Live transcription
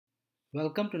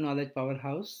Welcome to Knowledge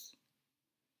Powerhouse.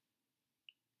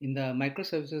 In the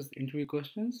Microservices Interview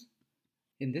Questions,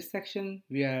 in this section,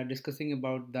 we are discussing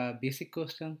about the basic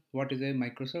question, what is a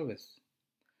microservice?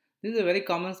 This is a very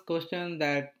common question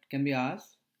that can be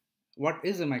asked, what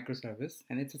is a microservice?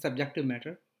 And it's a subjective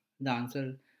matter. The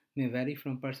answer may vary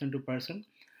from person to person.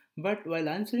 But while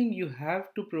answering, you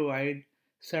have to provide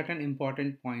certain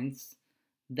important points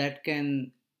that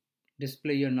can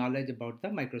display your knowledge about the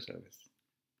microservice.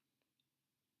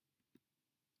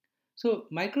 So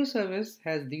microservice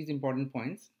has these important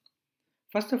points.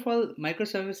 First of all,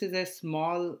 microservice is a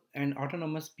small and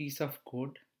autonomous piece of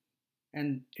code,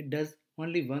 and it does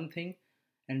only one thing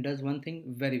and does one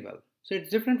thing very well. So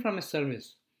it's different from a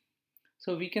service.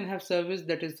 So we can have service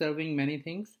that is serving many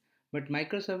things, but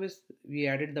microservice, we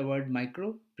added the word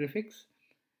micro prefix.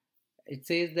 It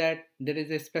says that there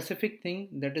is a specific thing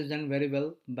that is done very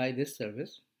well by this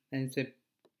service, and it's a,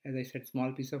 as I said,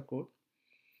 small piece of code,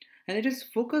 and it is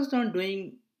focused on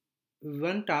doing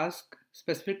one task,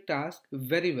 specific task,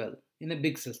 very well in a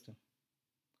big system.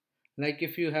 Like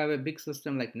if you have a big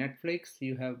system like Netflix,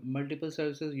 you have multiple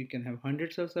services, you can have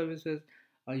hundreds of services,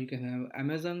 or you can have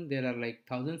Amazon, there are like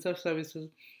thousands of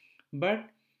services, but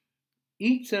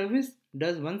each service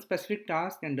does one specific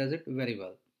task and does it very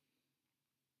well.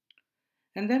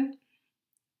 And then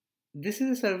this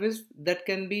is a service that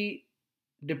can be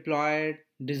deployed,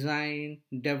 designed,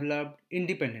 developed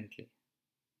independently.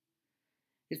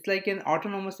 It's like an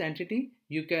autonomous entity.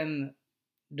 You can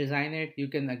design it, you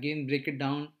can again break it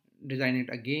down, design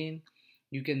it again.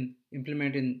 You can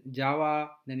implement in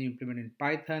Java, then you implement in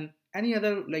Python, any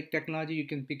other like technology you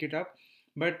can pick it up,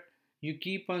 but you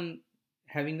keep on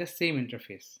having the same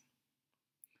interface.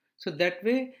 So that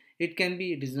way it can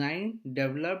be designed,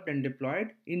 developed, and deployed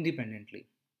independently.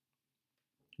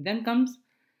 Then comes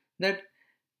that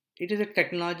it is a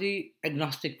technology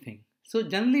agnostic thing. So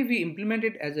generally we implement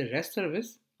it as a REST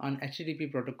service on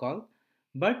HTTP protocol,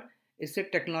 but it's a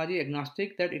technology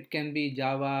agnostic that it can be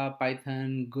Java,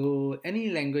 Python, Go,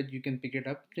 any language you can pick it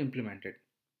up to implement it.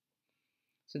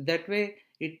 So that way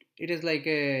it is like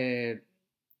a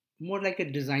more like a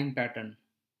design pattern,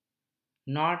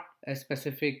 not a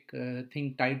specific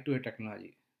thing tied to a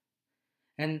technology.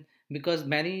 And because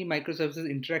many microservices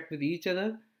interact with each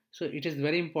other, so it is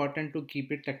very important to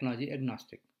keep it technology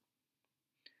agnostic.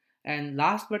 And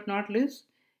last but not least,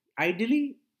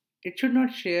 ideally, it should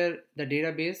not share the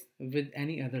database with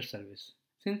any other service.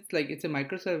 Since like it's a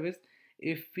microservice,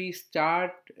 if we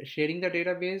start sharing the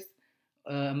database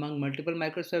among multiple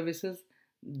microservices,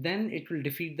 then it will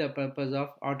defeat the purpose of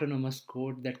autonomous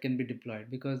code that can be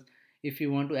deployed. Because if you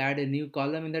want to add a new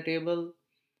column in the table,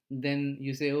 then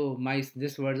you say, oh, my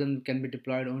this version can be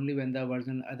deployed only when the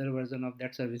other version of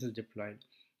that service is deployed.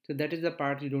 So that is the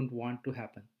part you don't want to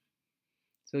happen.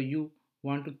 So you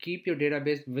want to keep your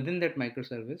database within that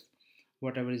microservice,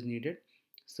 whatever is needed,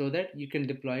 so that you can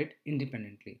deploy it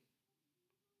independently.